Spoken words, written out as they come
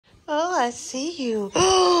I see you.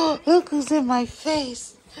 Oh, look who's in my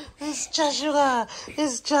face. It's Joshua.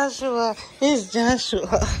 It's Joshua. It's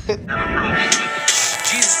Joshua. Jesus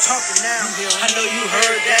talking now. I know you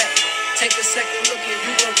heard that. Take a second look and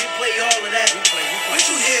you gonna replay all of that. What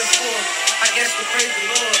you here for? I guess to praise the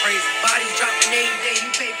Lord. Bodies dropping every day.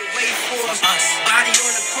 He paved the way for us. Body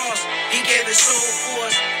on the cross. He gave his soul for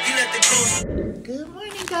us. He let the ghost. Good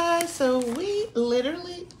morning, guys. So we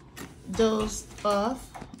literally dozed off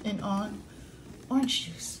and on orange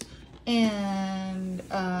juice, and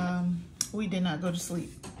we did not go to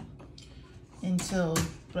sleep until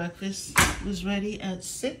breakfast was ready at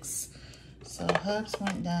 6. So Hubs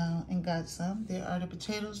went down and got some. There are the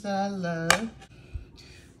potatoes that I love.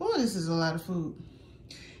 Oh, this is a lot of food.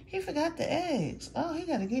 He forgot the eggs. Oh, he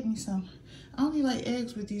gotta get me some. I only like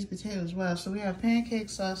eggs with these potatoes. Wow. So we have pancake,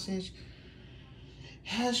 sausage,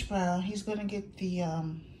 hash brown. He's gonna get the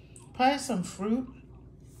probably some fruit,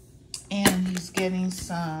 and he's getting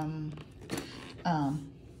some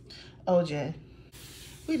OJ.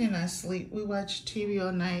 We did not sleep. We watched TV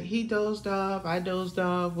all night. He dozed off, I dozed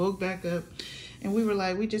off, woke back up, and we were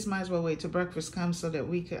like, we just might as well wait till breakfast comes so that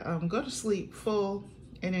we could go to sleep full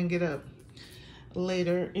and then get up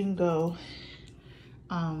later and go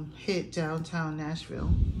hit downtown Nashville.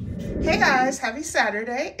 Hey guys, happy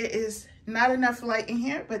Saturday. It is not enough light in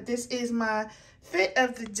here, but this is my fit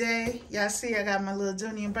of the day. Y'all see I got my little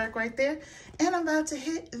Dooney and Burke right there, and I'm about to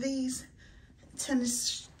hit these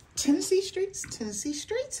Tennessee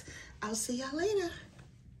streets. I'll see y'all later.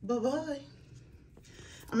 Bye-bye.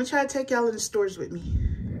 I'm gonna try to take y'all to the stores with me.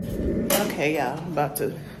 Okay, y'all, I'm about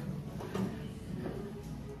to.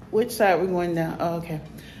 Which side we going down? Oh, okay.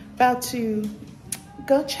 About to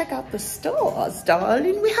go check out the stores,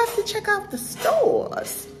 darling. We have to check out the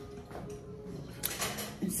stores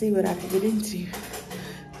and see what I can get into.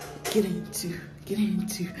 Get it.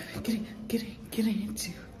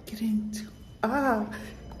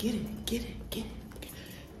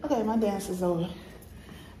 Okay, my dance is over.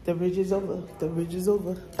 The bridge is over. The bridge is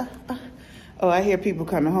over. Oh, I hear people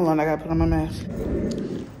coming. Hold on, I gotta put on my mask.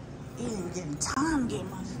 You ain't getting time to get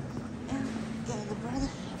my together, brother.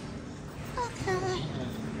 Okay.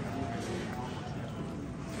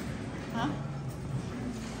 Huh?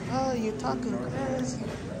 Oh, you're talking crazy.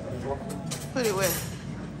 Put it where?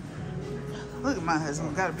 Look at my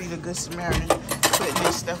husband. Gotta be the good Samaritan. Putting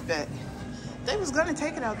this stuff back. They was gonna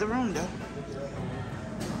take it out the room though.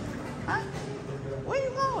 Huh? Where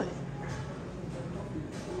you going?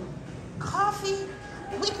 Coffee?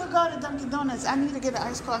 We could go to Dunkin' Donuts. I need to get an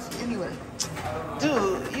iced coffee anyway.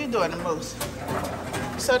 Dude, you're doing the most.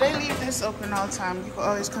 So they leave this open all the time. You can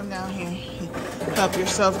always come down here and help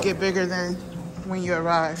yourself get bigger than when you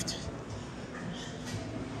arrived.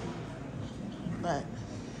 But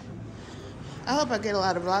I hope I get a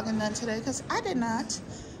lot of vlogging done today, because I did not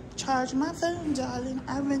charge my phone, darling.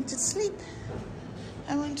 I went to sleep.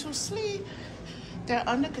 They're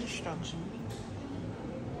under construction.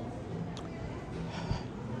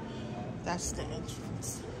 That's the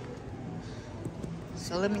entrance.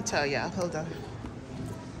 So let me tell y'all, hold on.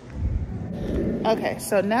 Okay,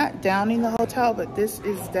 so not downing the hotel, but this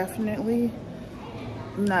is definitely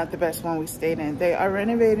not the best one we stayed in. They are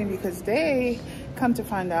renovating because they come to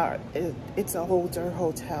find out it's a older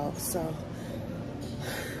hotel. So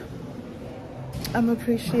I'm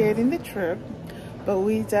appreciating the trip, but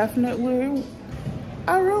we definitely,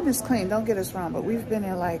 our room is clean, don't get us wrong, but we've been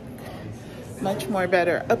in like much more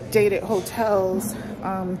better updated hotels.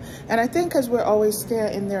 And I think because we're always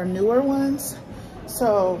staying in their newer ones,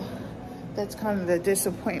 so that's kind of the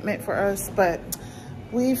disappointment for us. But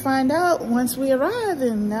we find out once we arrive,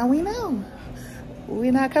 and now we know.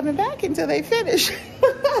 We're not coming back until they finish.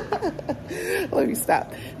 Let me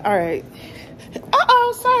stop. All right.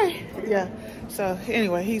 Uh-oh, sorry. Yeah. So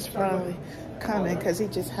anyway, he's probably coming because he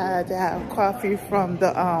just had to have coffee from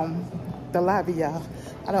the lobby, y'all.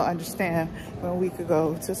 I don't understand when we could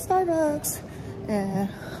go to Starbucks and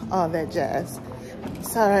all that jazz.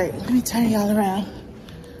 It's all right. Let me turn y'all around.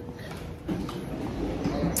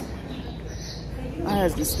 My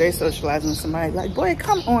husband stays socializing with somebody. Like, boy,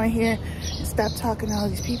 come on here and stop talking to all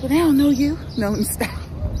these people. They don't know you. No, stop.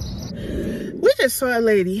 We just saw a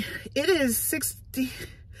lady. It is 60.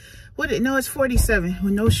 No, it's 47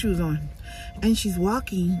 with no shoes on, and she's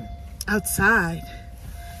walking outside.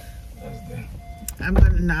 I'm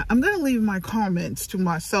gonna leave my comments to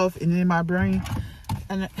myself and in my brain,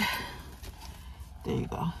 and there you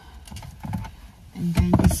go. And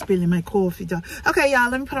then be spilling my coffee down. Okay, y'all,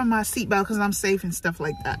 let me put on my seatbelt because I'm safe and stuff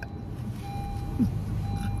like that.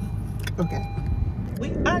 Okay,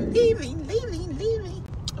 we are leaving.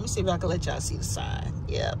 Let me see if I can let y'all see the sign.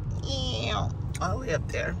 Yep. all the way up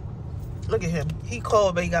there. Look at him. He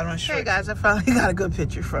cold, but he got on shorts. Hey guys, I finally got a good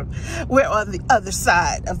picture from. We're on the other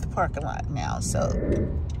side of the parking lot now, so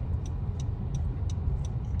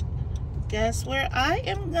guess where I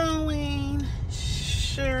am going,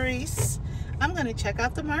 Sharice? I'm gonna check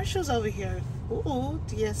out the Marshalls over here. Ooh,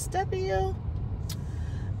 DSW.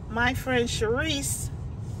 My friend Sharice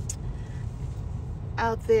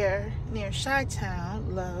out there near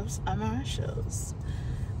Chi-Town loves a Marshalls.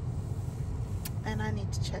 And I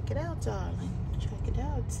need to check it out, darling. Check it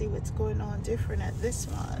out, see what's going on different at this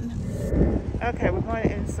one. Okay, we're going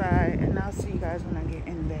inside, and I'll see you guys when I get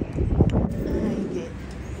in there.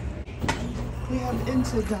 We have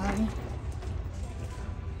Interdone.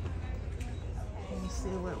 Let me see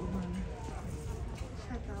what we're going to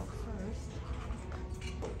check out first.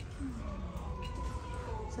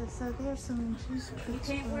 So there's some juicy. You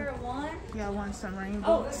can't wear a one? Yeah, I want some rainbows.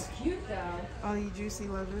 Oh, it's cute though. All you juicy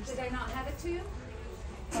lovers. Did I not have it to you?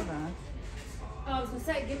 Hold on. Oh, I was gonna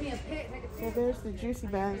say, give me a pic. So there's the juicy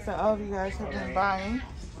bags that all of you guys have been buying.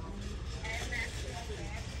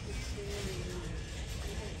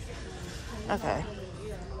 Okay.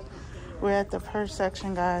 We're at the purse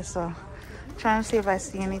section, guys, so trying to see if I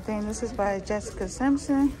see anything. This is by Jessica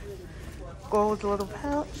Simpson. Gold little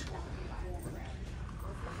pouch.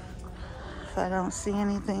 If I don't see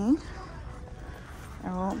anything,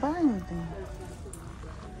 I won't buy anything.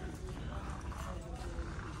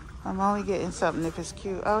 I'm only getting something if it's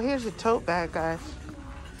cute. Oh, here's a tote bag, guys.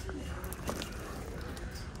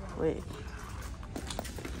 Wait.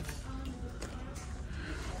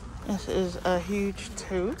 This is a huge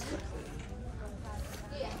tote.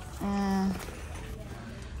 And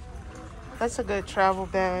that's a good travel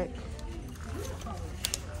bag.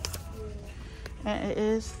 And it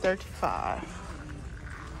is $35.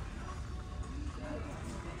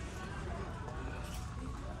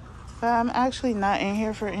 But I'm actually not in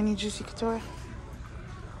here for any Juicy Couture.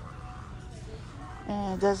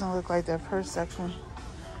 And it doesn't look like that purse section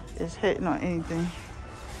is hitting on anything.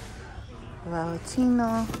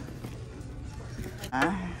 Valentino.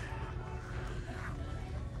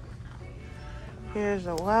 Here's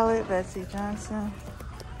a wallet, Betsy Johnson.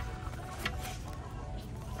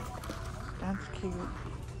 That's cute.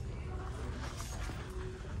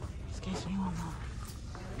 Excuse me one more.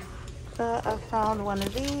 So I found one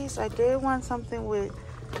of these. I did want something with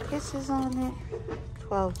kisses on it.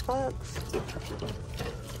 $12.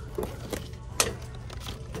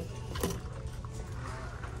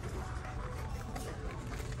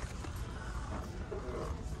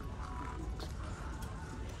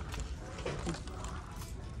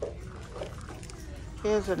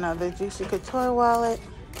 Here's another Juicy Couture wallet.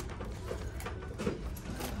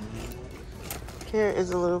 Here is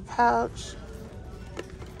a little pouch.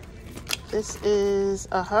 This is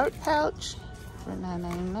a heart pouch for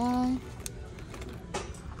 $9.99.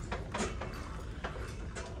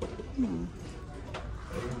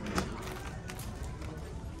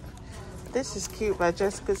 This is cute by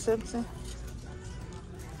Jessica Simpson.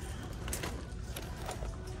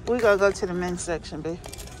 We're gonna go to the men's section, babe.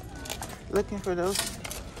 Looking for those.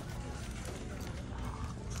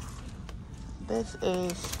 This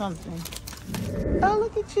is something. Oh,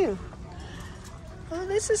 look at you. Oh,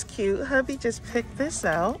 this is cute. Hubby just picked this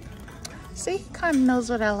out. See, he kind of knows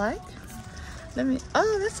what I like. Let me,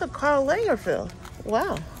 oh, that's a Karl Lagerfeld.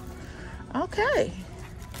 Wow. Okay.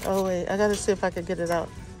 Oh, wait, I gotta see if I can get it out.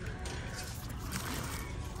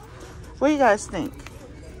 What do you guys think?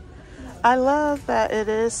 I love that it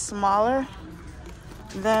is smaller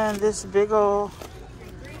than this big old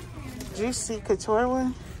Juicy Couture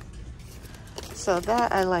one. So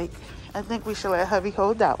that I like. I think we should let hubby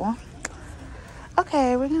hold that one.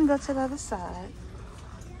 Okay, we're gonna go to the other side.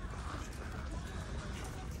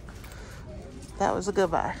 That was a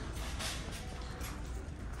good buy.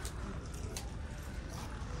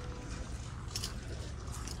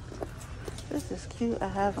 This is cute. I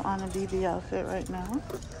have on a BB outfit right now.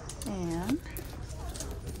 And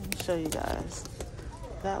let me show you guys.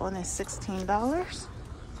 That one is $16.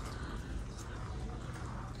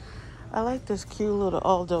 I like this cute little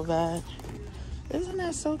Aldo bag. Isn't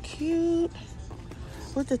that so cute?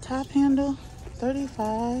 With the top handle,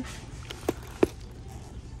 $35.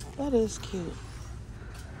 That is cute.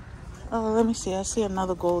 Oh, let me see. I see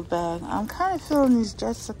another gold bag. I'm kind of feeling these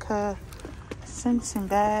Jessica Simpson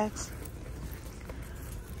bags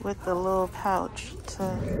with the little pouch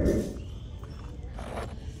to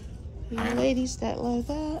you ladies that love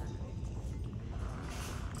that.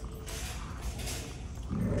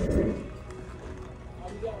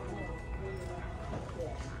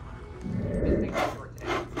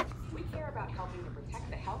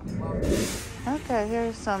 Okay,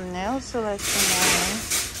 here's some nail selection.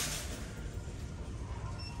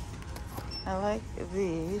 I like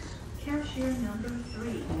these. Cashier number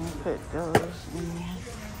 3. I'll put those in there.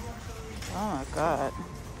 Oh my God.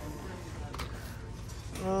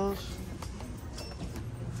 Those.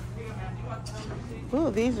 Ooh,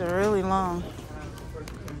 these are really long.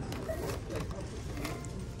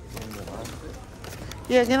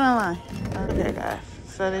 Yeah, get online. Okay, guys.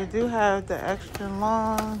 So they do have the extra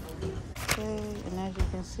long. Okay, and as you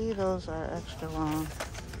can see, those are extra long.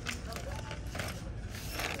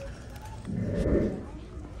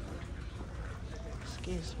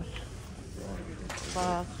 Excuse me.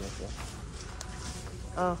 Bob.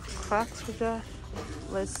 Oh, Crocs for Josh?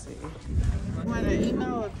 Let's see. You want an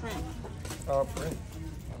email or print? Print.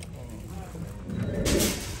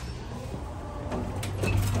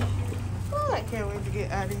 Oh, I can't wait to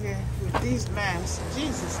get out of here with these masks.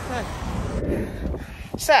 Jesus Christ.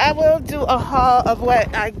 So I will do a haul of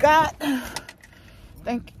what I got.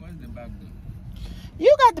 Thank you. What's the bag doing?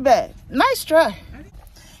 You got the bag. Nice try.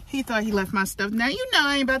 He thought he left my stuff. Now, you know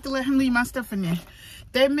I ain't about to let him leave my stuff in there.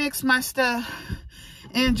 They mixed my stuff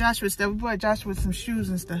and Joshua's stuff. We bought Joshua some shoes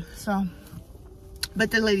and stuff. So,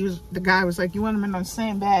 but the guy was like, you want them in the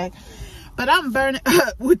same bag? But I'm burning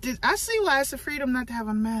up with this. I see why it's a freedom not to have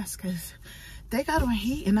a mask, because they got on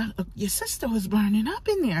heat and your sister was burning up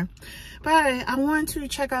in there. But I want to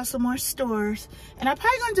check out some more stores, and I'm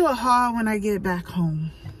probably gonna do a haul when I get back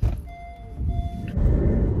home.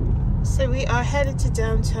 So we are headed to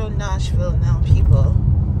downtown Nashville now, people.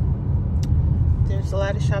 There's a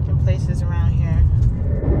lot of shopping places around here.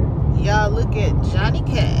 Y'all look at Johnny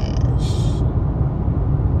Cash.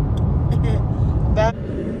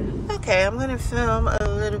 Okay, I'm gonna film a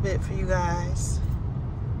little bit for you guys.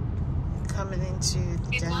 Coming into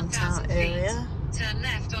the downtown area. Turn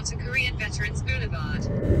left onto Korean Veterans Boulevard.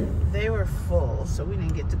 They were full, so we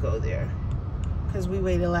didn't get to go there because we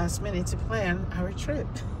waited last minute to plan our trip.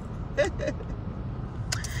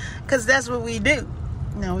 Because that's what we do.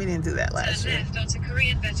 No, we didn't do that last year. Turn left onto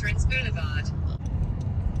Korean Veterans Boulevard.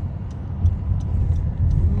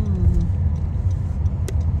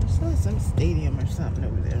 There's like some stadium or something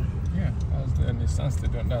over there. Yeah, that's the Nissan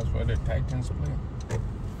Stadium. That's where the Titans play.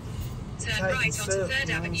 Turn right onto 3rd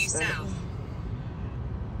Avenue South.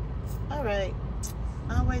 All right.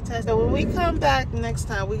 I'll wait till. So when we come back next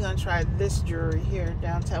time, we're gonna try this jewelry here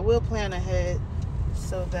downtown. We'll plan ahead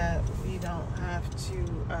so that we don't have to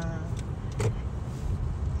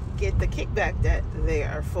get the kickback that they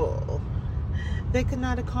are full. They could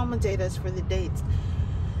not accommodate us for the dates.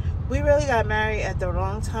 We really got married at the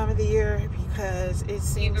wrong time of the year because it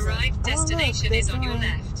seems You've arrived. Destination is on your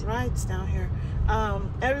left. Rides down here.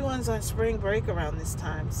 Everyone's on spring break around this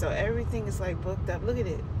time, so everything is like booked up. Look at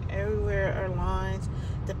it. Everywhere are lines.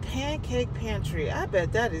 The Pancake Pantry. I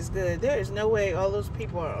bet that is good. There is no way all those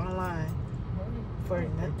people are online for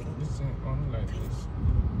nothing. It's on like this.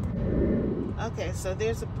 Okay, so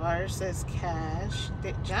there's a bar that says Cash.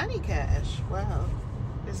 Johnny Cash. Wow.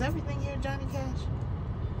 Is everything here Johnny Cash?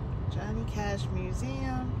 Johnny Cash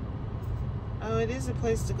Museum. Oh, it is a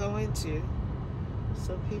place to go into.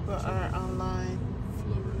 So people are online.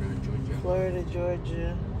 Florida,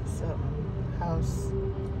 Georgia. Something. House.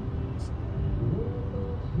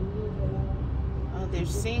 Oh, they're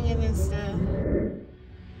singing and stuff.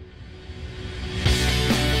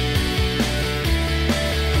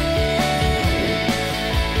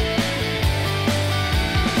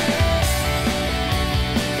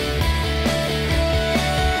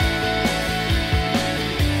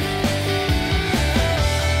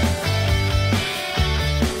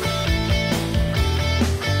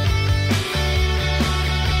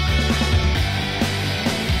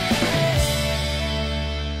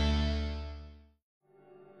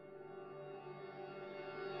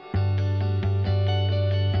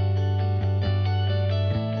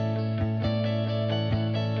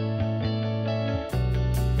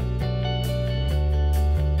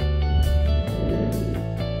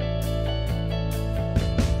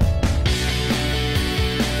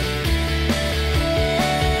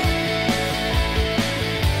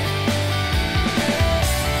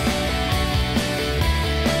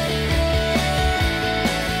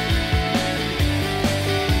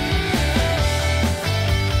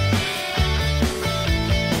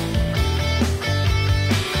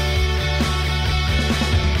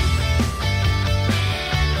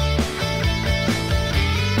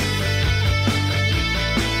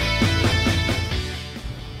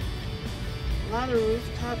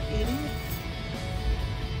 Rooftop eating.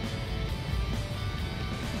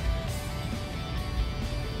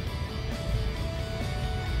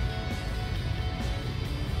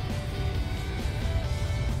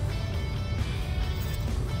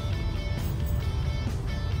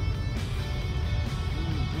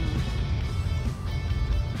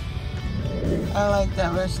 I like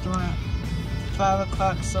that restaurant. 5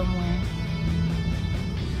 o'clock somewhere.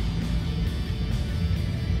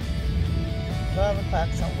 5 o'clock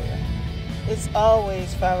somewhere. It's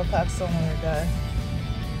always 5 o'clock somewhere, guys.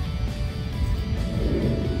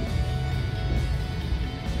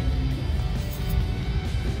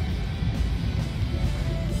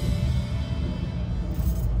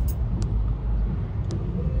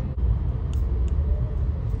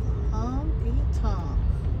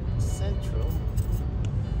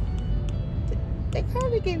 They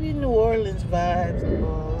kind of give you New Orleans vibes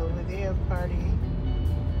all over there partying.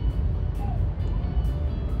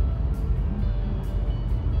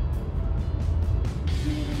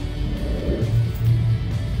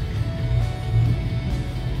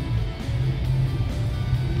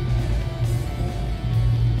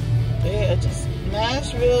 They are just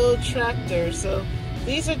Nashville tractor. So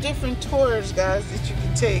these are different tours, guys, that you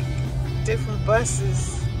can take. Different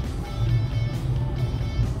buses.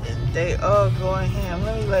 They all going ham.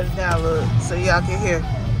 Let me let it down a little so y'all can hear.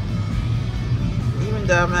 Even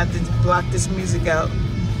though I'm gonna have to block this music out.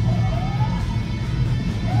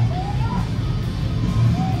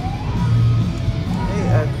 They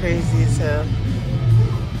are crazy as hell.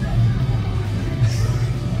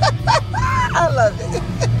 I love it.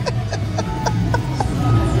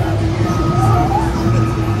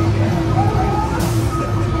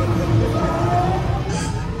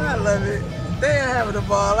 I love it. They are having a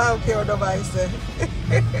ball. I don't care what nobody say.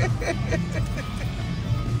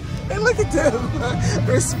 And look at them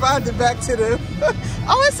responding back to them.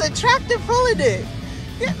 Oh, it's a tractor pulling it.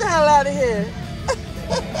 Get the hell out of here.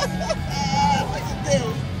 Look at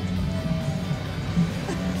them.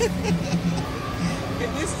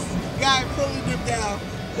 And this guy pulling them down.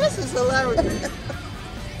 This is hilarious.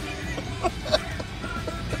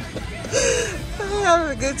 I'm having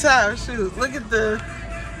a good time. Shoot, look at the...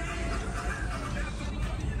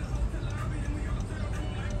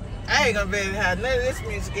 I ain't gonna be able to have none of this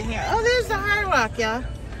music in here. Oh, there's the High Rock, y'all.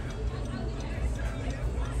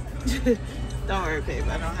 Don't worry, babe.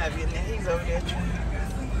 I don't have you in there. He's over there trying.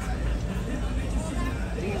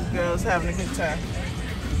 These girls having a good time.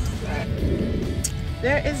 Right.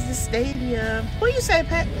 There is the stadium. What do you say,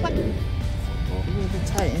 Pat? Where the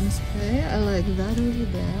Titans play. I like that over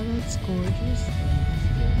there. That's gorgeous.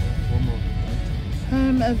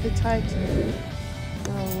 Home of the Titans.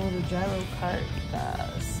 Got a little gyro kart,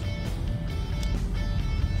 guys.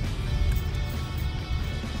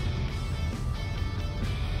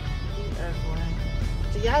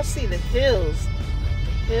 Do y'all see the hills?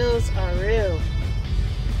 The hills are real.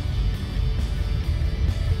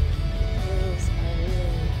 The hills are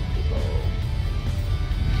real, people.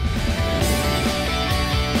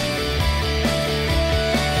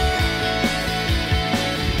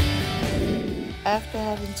 After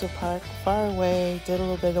having to park far away, did a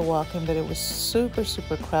little bit of walking, but it was super,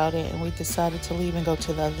 super crowded, and we decided to leave and go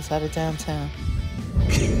to the other side of downtown.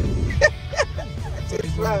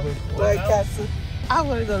 White Castle. I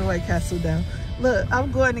want to go to White Castle now. Look,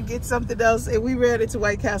 I'm going to get something else, and we ran into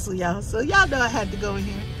White Castle, y'all. So y'all know I had to go in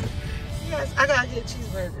here. Yes, I gotta get a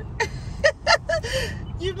cheeseburger.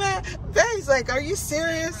 You mad? Barry's like, are you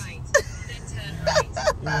serious? Right. Then turn right.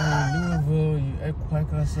 Yeah, in Louisville, you at White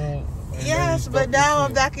Castle. Yes, but now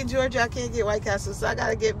I'm back in Georgia. I can't get White Castle, so I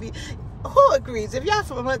gotta get me. Who agrees? If y'all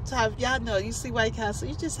from what time, y'all know you see White Castle,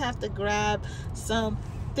 you just have to grab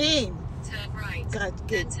something. Turn right. Got to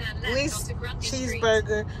get at least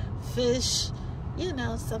cheeseburger, fish, you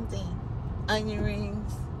know, something, onion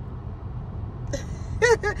rings.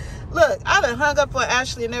 Look, I done hung up on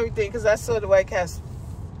Ashley and everything because I saw the White Castle.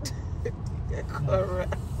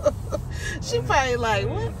 She probably like,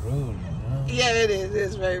 what? Rude, Yeah, it is.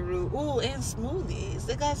 It's very rude. Ooh, and smoothies.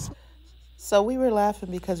 They got So we were laughing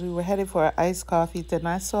because we were headed for an iced coffee. Then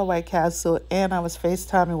I saw White Castle and I was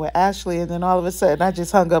FaceTiming with Ashley. And then all of a sudden I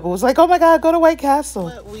just hung up and was like, oh my God, go to White Castle.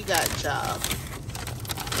 But we got job.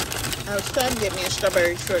 I was trying to get me a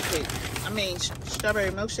strawberry shortcake. I mean, strawberry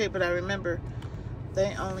milkshake, but I remember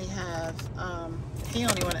they only have, he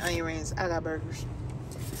only wanted onion rings. I got burgers.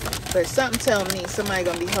 But something tell me somebody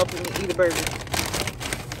gonna be helping me eat a burger.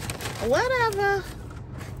 Whatever.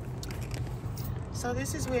 So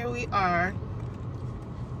this is where we are.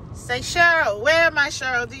 Say, Cheryl, where am I,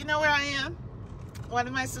 Cheryl? Do you know where I am? One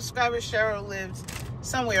of my subscribers, Cheryl, lives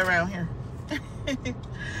somewhere around here.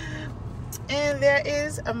 And there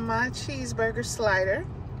is my cheeseburger slider.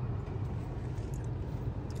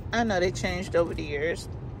 I know they changed over the years.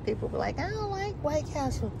 People were like, I don't like White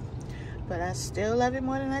Castle. But I still love it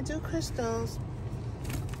more than I do Crystals.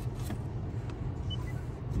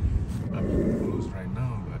 I'm close right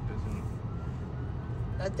now, but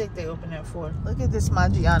I think they open at 4. Look at this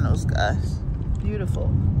Maggiano's, guys. Beautiful.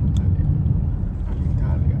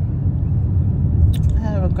 I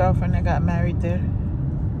have a girlfriend that got married there.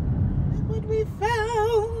 Look what we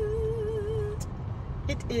found.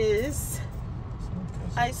 It is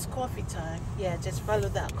iced coffee time. Yeah, just follow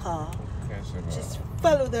that car. Just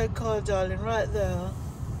follow that car, darling, right there.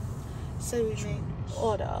 So we make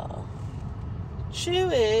order.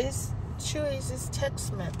 Chewy's is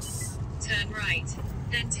Tex-Mex. Turn right,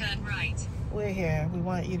 then turn right. We're here. We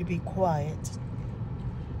want you to be quiet.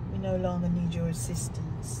 We no longer need your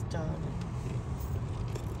assistance, darling.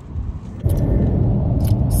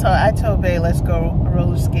 So I told Bay, let's go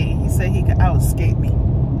roller skate. He said he could out skate me.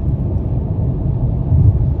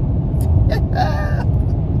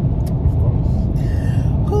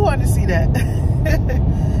 Who want to see that?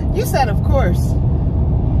 You said of course.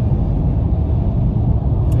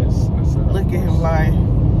 Yes, I said Look at him lying.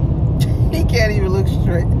 He can't even look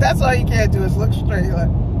straight. That's all he can't do is look straight. Like,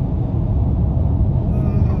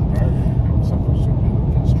 I'm supposed to be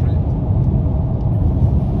looking straight.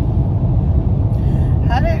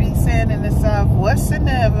 how did he say in the South? What's the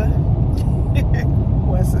never?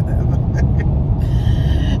 What's the never?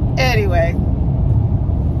 Anyway,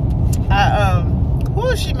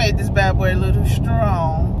 she made this bad boy a little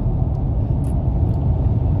strong.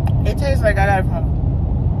 It tastes like I got it from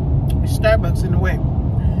Starbucks in a way.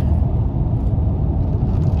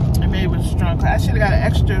 I made it with a strong. I should have got an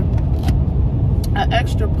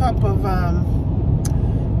extra pump of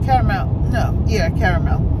caramel. No, yeah,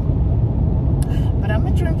 caramel. But I'm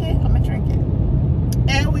gonna drink it.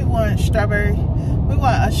 And we want strawberry. We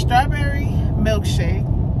want a strawberry milkshake.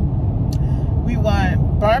 We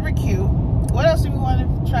want barbecue. What else do we want to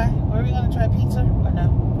try? Are we gonna try pizza or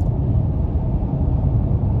no?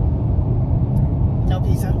 No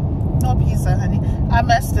pizza. No pizza, honey. I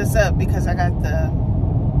messed this up because I got the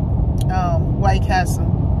White Castle.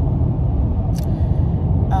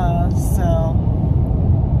 So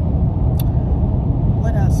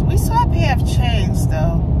what else? We saw PF Chains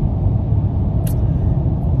though,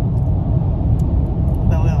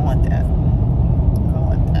 but we don't want that.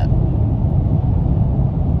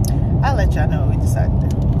 I'll let y'all know what we decided to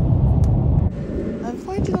do.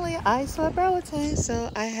 Unfortunately, I saw Burlington, so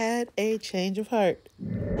I had a change of heart.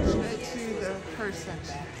 Should I to the person?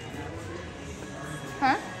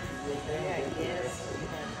 Huh?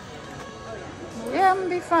 Yeah, I'm gonna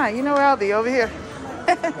be fine. You know where I'll be, over here.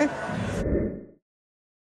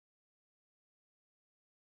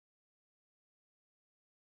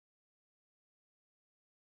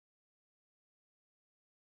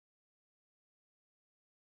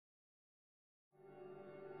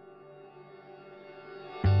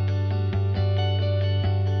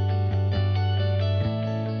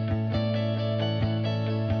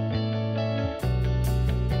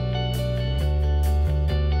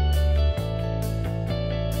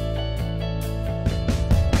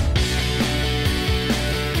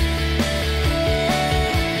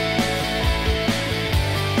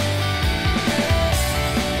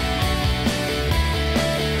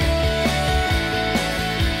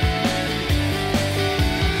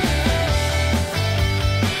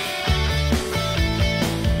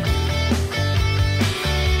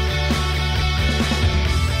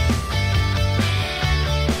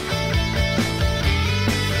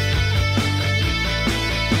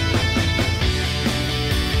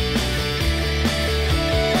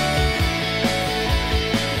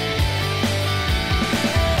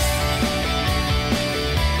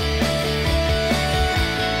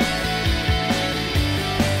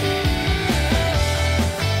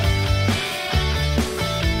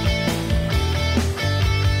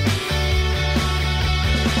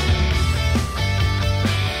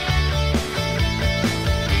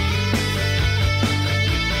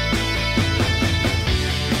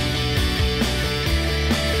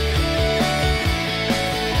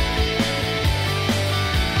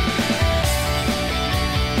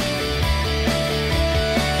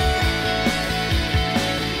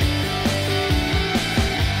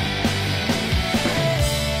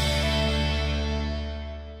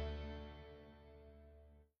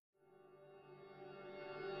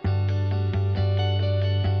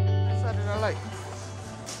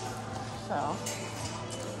 So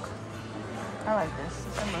I like this.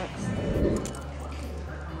 It looks.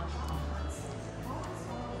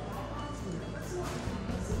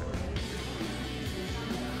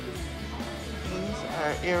 These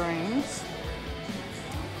are earrings.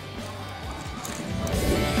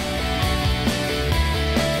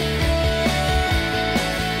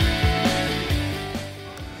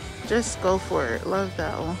 Just go for it. Love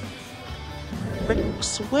that one.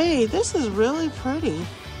 Wait, this is really pretty.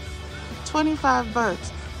 25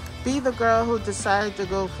 bucks. Be the girl who decided to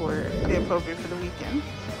go for it. Be appropriate for the weekend.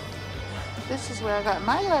 This is where I got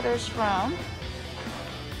my letters from.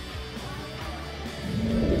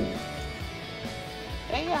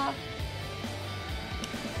 Hey y'all.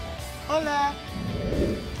 Hola.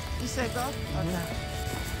 You said go? Oh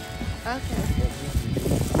yeah. Okay.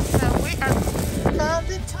 So we are found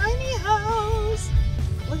the tiny house.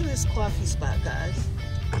 Look at this coffee spot, guys.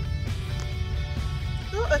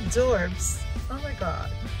 You're adorbs. Oh my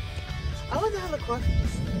god. I wonder how the coffee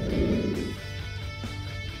is.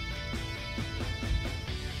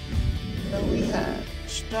 So we have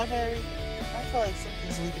strawberry. I feel like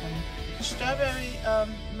something's leaking on me. Strawberry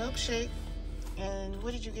milkshake. And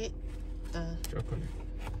what did you get? Chocolate.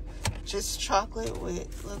 Just chocolate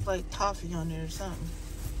with look like toffee on there or something.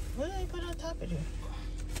 What did I put on top of there?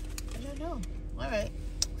 I don't know. All right,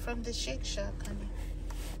 from the Shake Shack, honey.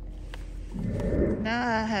 Now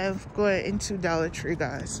I have going into Dollar Tree,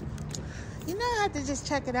 guys. You know, I have to just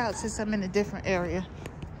check it out since I'm in a different area.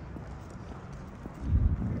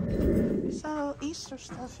 So Easter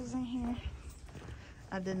stuff is in here.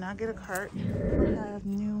 I did not get a cart. I have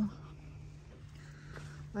new.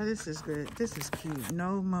 Well, this is good. This is cute.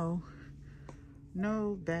 No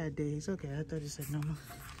bad days. Okay, I thought it said no more.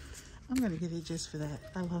 I'm gonna get it just for that.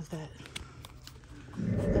 I love that.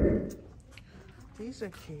 These are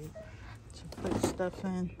cute to put stuff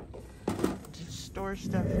in, to store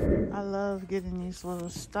stuff in. I love getting these little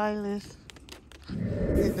stylus.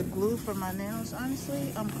 Get the glue for my nails.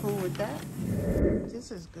 Honestly, I'm cool with that.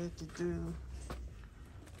 This is good to do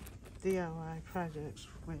DIY projects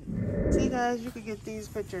with. See guys, you could get these,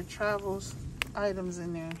 put your travels items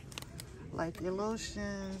in there, like your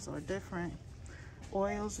lotions or different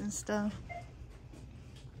oils and stuff.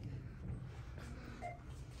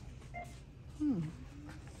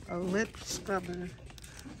 A lip scrubber.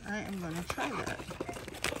 I am gonna try that.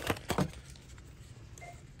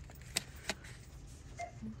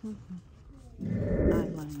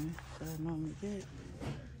 Eyeliner that I normally get.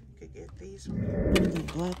 Could get these from here. The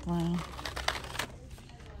black one.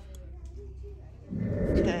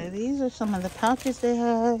 Okay, these are some of the pouches they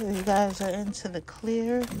have. You guys are into the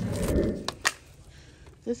clear.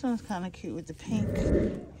 This one's kind of cute with the pink.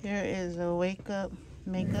 Here is a wake up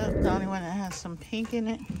makeup. The only one that has some pink in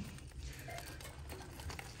it.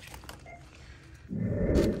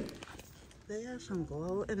 They have some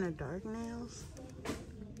glow in the dark nails.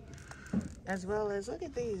 As well as, look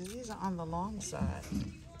at these. These are on the long side.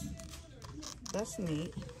 That's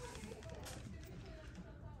neat.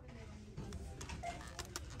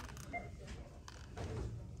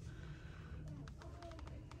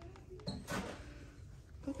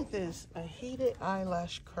 Look at this, a heated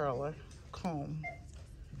eyelash curler comb.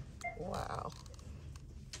 Wow.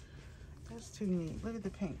 That's too neat. Look at the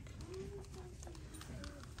pink.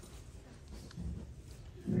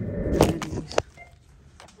 Look at these.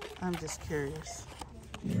 I'm just curious.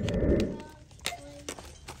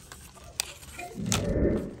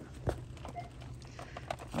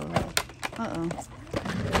 Uh-oh.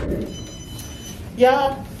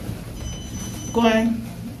 Y'all, going.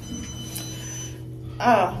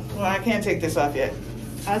 Oh, well, I can't take this off yet.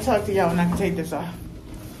 I'll talk to y'all when I can take this off.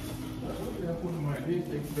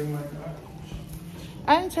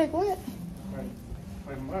 I didn't take what?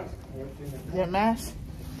 My mask. Your mask?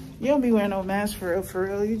 You don't be wearing no mask for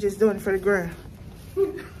real. You just doing it for the gram.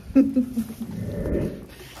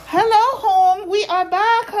 Hello, home. We are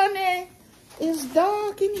back, honey. It's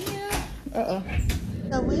dark in here. Uh-oh.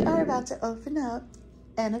 So we are about to open up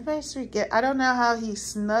anniversary gift. I don't know how he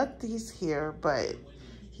snuck these here, but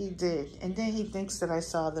he did. And then he thinks that I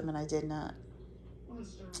saw them and I did not.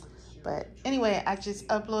 But anyway, I just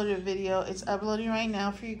uploaded a video. It's uploading right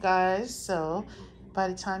now for you guys. So by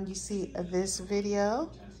the time you see this video,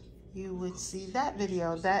 you would see that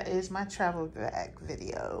video. That is my travel bag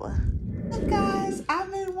video. Look guys,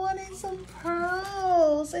 I've been wanting some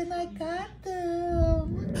pearls and I got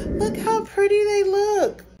them. Look how pretty they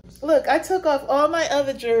look. Look, I took off all my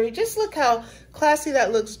other jewelry. Just look how classy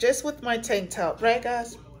that looks just with my tank top, right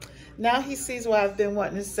guys? Now he sees what I've been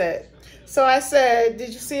wanting to say. So I said,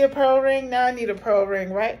 did you see a pearl ring? Now I need a pearl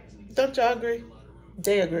ring, right? Don't y'all agree?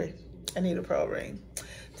 They agree. I need a pearl ring.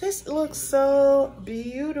 This looks so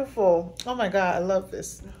beautiful. Oh my God, I love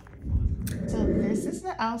this. So this is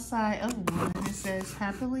the outside of one. It says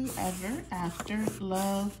happily ever after,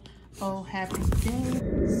 love, oh happy day.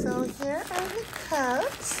 So here are the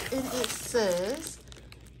cups and it says,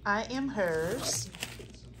 I am hers.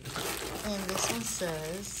 And this one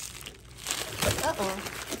says, uh-oh,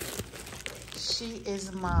 she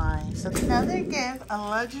is mine. So another gift, a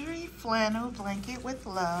luxury flannel blanket with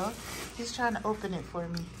love. She's trying to open it for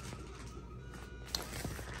me.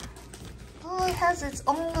 Oh, it has its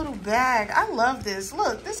own little bag. I love this.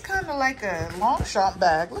 Look, this kind of like a Longchamp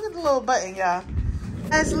bag. Look at the little button, y'all.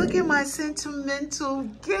 Guys, look at my sentimental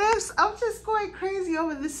gifts. I'm just going crazy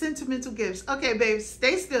over the sentimental gifts. Okay, babes,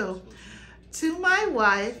 stay still. To my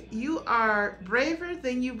wife, you are braver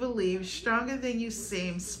than you believe, stronger than you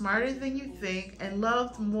seem, smarter than you think, and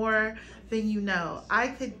loved more than you know. I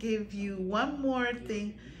could give you one more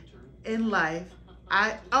thing in life.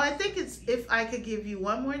 I think it's if I could give you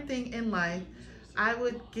one more thing in life, I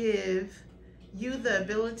would give you the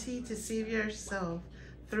ability to see yourself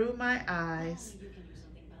through my eyes.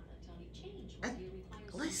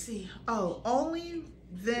 Let's see. Oh, only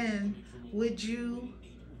then would you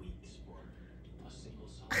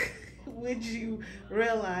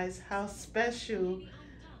realize how special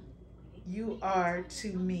you are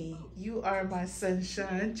to me. You are my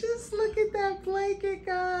sunshine. Just look at that blanket,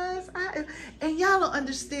 guys. And y'all don't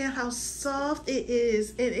understand how soft it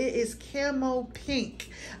is. And it is camo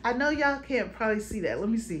pink. I know y'all can't probably see that. Let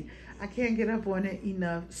me see. I can't get up on it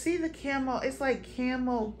enough. See the camo? It's like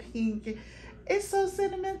camo pink. It's so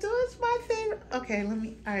sentimental. It's my favorite. Okay, let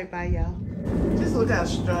me. All right, bye, y'all. Just look how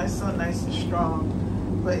strong. It's so nice and strong.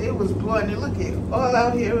 But it was blowing it. Look at all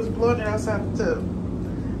out here. It was blowing it outside the tub.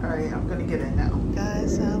 All right, I'm gonna get it now.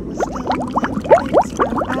 Guys, I was going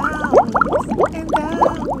for hours and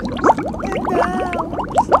hours and hours.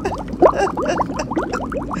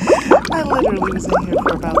 I literally was in here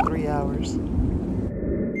for about 3 hours.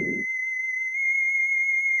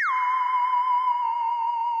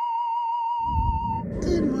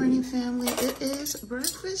 Good morning, family. It is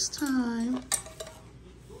breakfast time.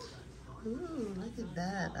 Ooh, look at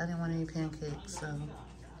that. I didn't want any pancakes, so.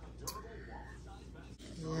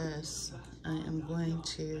 Yes, I am going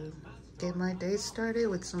to get my day started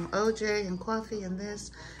with some OJ and coffee and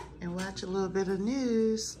this and watch a little bit of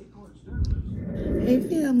news. Hey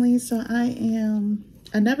family, so I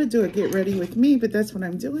never do a get ready with me, but that's what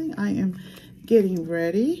I'm doing. I am getting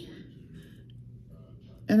ready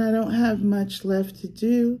and I don't have much left to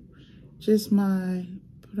do. Just put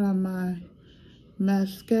on my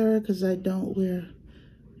mascara because I don't wear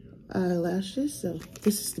eyelashes. So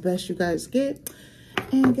this is the best you guys get.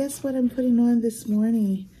 And guess what I'm putting on this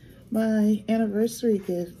morning? My anniversary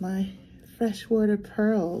gift, my freshwater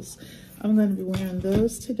pearls. I'm going to be wearing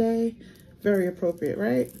those today. Very appropriate,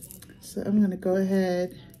 right? So I'm going to go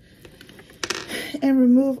ahead and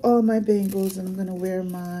remove all my bangles. And I'm going to wear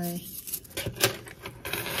my,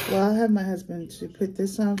 well, I'll have my husband to put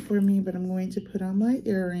this on for me, but I'm going to put on my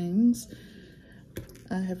earrings.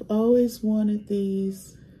 I have always wanted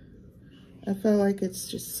these. I felt like it's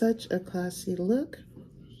just such a classy look.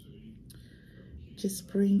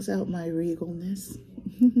 Just brings out my regalness.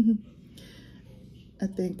 I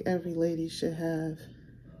think every lady should have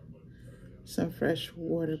some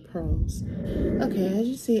freshwater pearls. Okay, as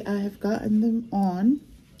you see, I have gotten them on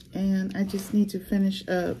and I just need to finish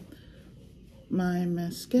up my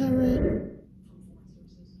mascara.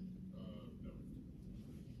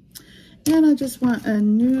 And I just want a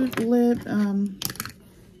nude lip.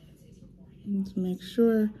 Let's make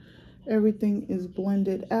sure everything is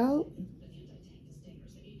blended out.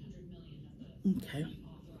 Okay.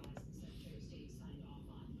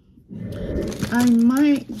 I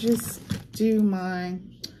might just do my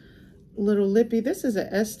little lippy. This is a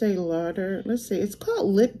Estee Lauder. Let's see. It's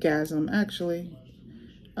called Lipgasm, actually,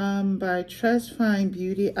 by Trust Fine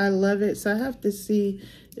Beauty. I love it. So I have to see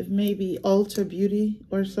if maybe Ulta Beauty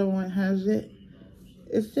or someone has it.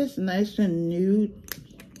 It's just nice and nude,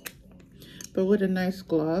 but with a nice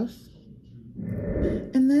gloss.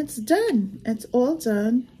 And that's done. It's all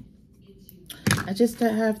done. I just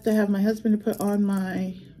have to have my husband to put on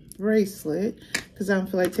my bracelet because I don't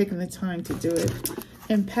feel like taking the time to do it,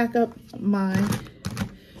 and pack up my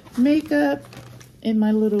makeup in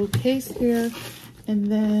my little case here,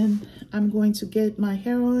 and then I'm going to get my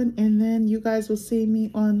hair on, and then you guys will see me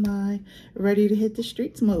on my ready to hit the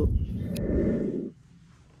streets mode.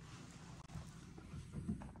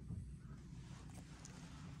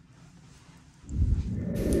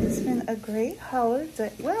 It's been a great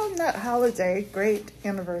holiday, well, not holiday, great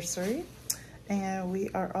anniversary, and we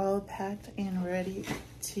are all packed and ready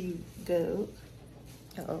to go.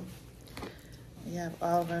 Uh-oh. We have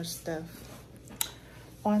all of our stuff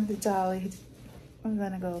on the dolly. I'm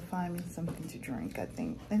gonna go find me something to drink, I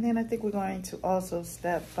think. And then I think we're going to also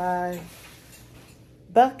step by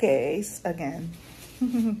Buc-ee's again.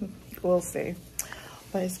 We'll see.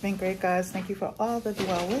 But it's been great, guys. Thank you for all the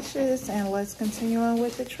well wishes, and let's continue on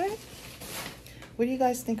with the trip. What do you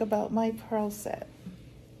guys think about my pearl set?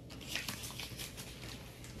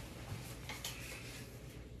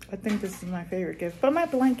 I think this is my favorite gift, but my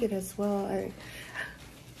blanket as well.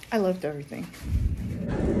 I loved everything.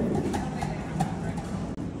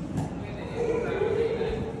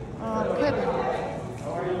 Oh, goodness.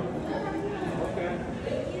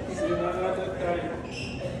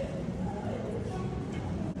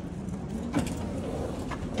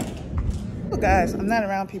 Well, guys, I'm not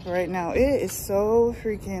around people right now. It is so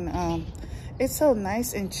freaking, it's so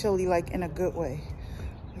nice and chilly, like in a good way.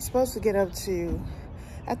 It's supposed to get up to,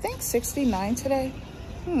 I think 69 today.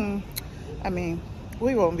 I mean,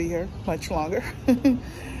 we won't be here much longer.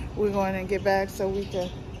 We're going to get back so we can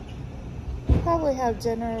probably have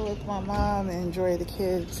dinner with my mom and enjoy the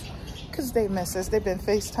kids because they miss us. They've been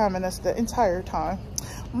FaceTiming us the entire time.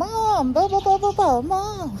 Mom, blah, blah, blah, blah, blah,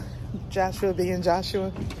 mom. Joshua being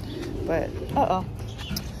Joshua. But,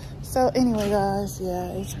 So anyway, guys,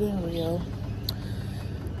 yeah, it's been real.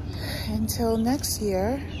 Until next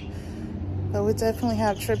year. But we'll definitely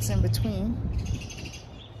have trips in between.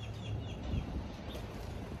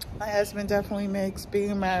 My husband definitely makes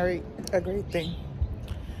being married a great thing.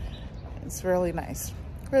 It's really nice.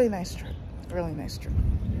 Really nice trip. Really nice trip.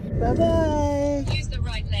 Bye-bye. Use the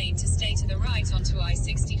right lane to stay to the right onto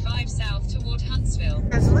I-65 south toward Huntsville.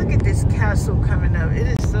 Guys, look at this castle coming up.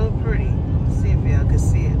 It is so pretty. Let's see if y'all can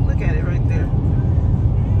see it. Look at it right there.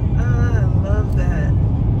 Oh, I love that.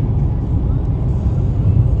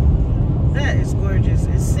 That is gorgeous.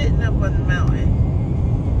 It's sitting up on the mountain.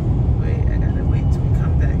 Wait, I gotta wait till we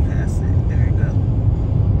come back past it. There we go.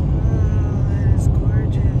 Oh, that is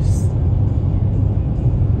gorgeous.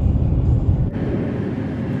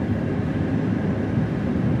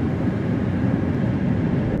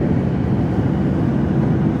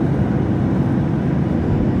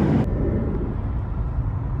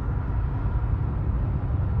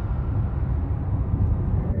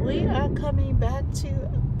 We are coming back to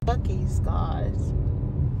Buc-ee's, guys.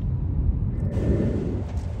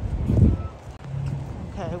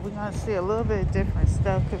 Okay, we're gonna see a little bit of different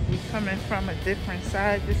stuff because we're coming from a different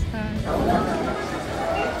side this time.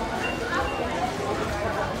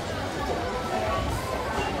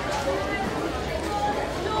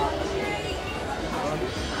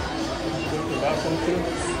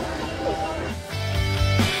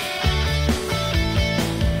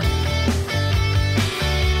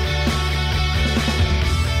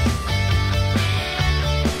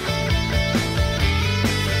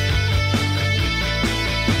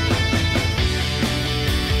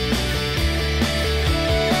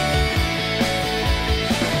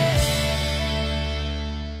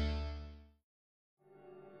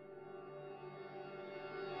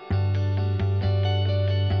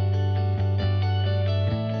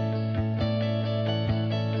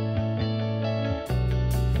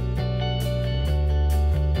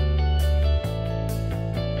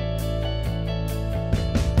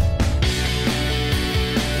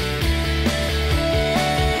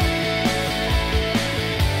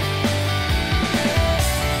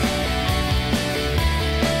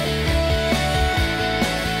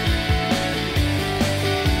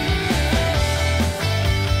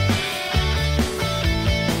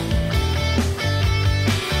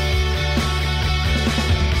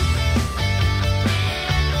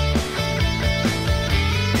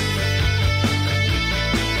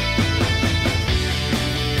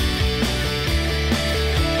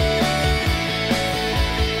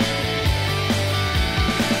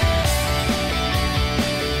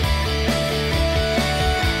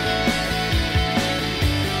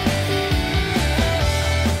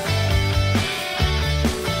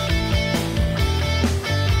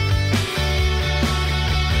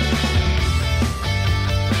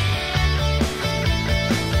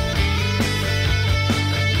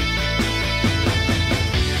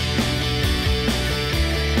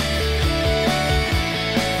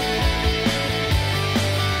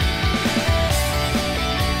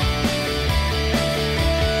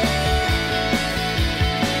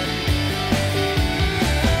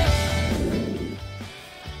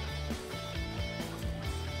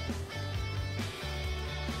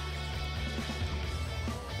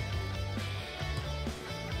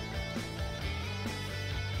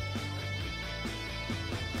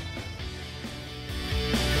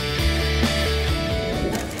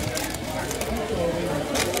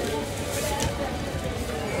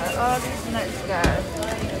 All these nuts, guys.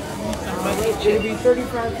 JB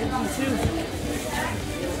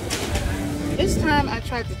 3552. This time I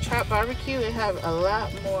tried the chopped barbecue. It had a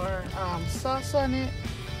lot more sauce on it.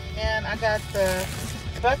 And I got the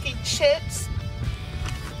bucket chips.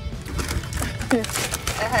 It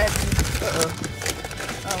had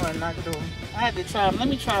I want to knock it over. I had to try them. Let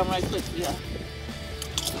me try them right quick for y'all.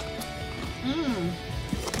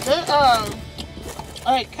 They are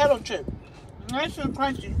like kettle chip. Nice and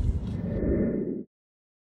crunchy.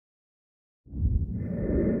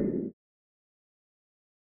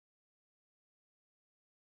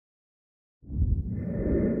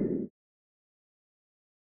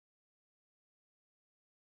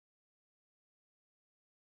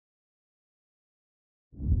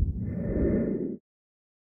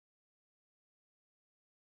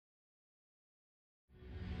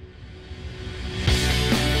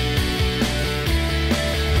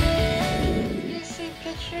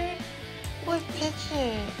 What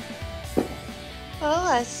picture? Oh,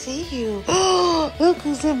 I see you. Oh, look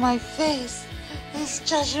who's in my face. It's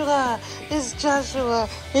Joshua. It's Joshua.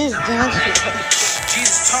 It's Joshua.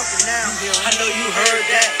 Jesus talking now. I know you heard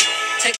that.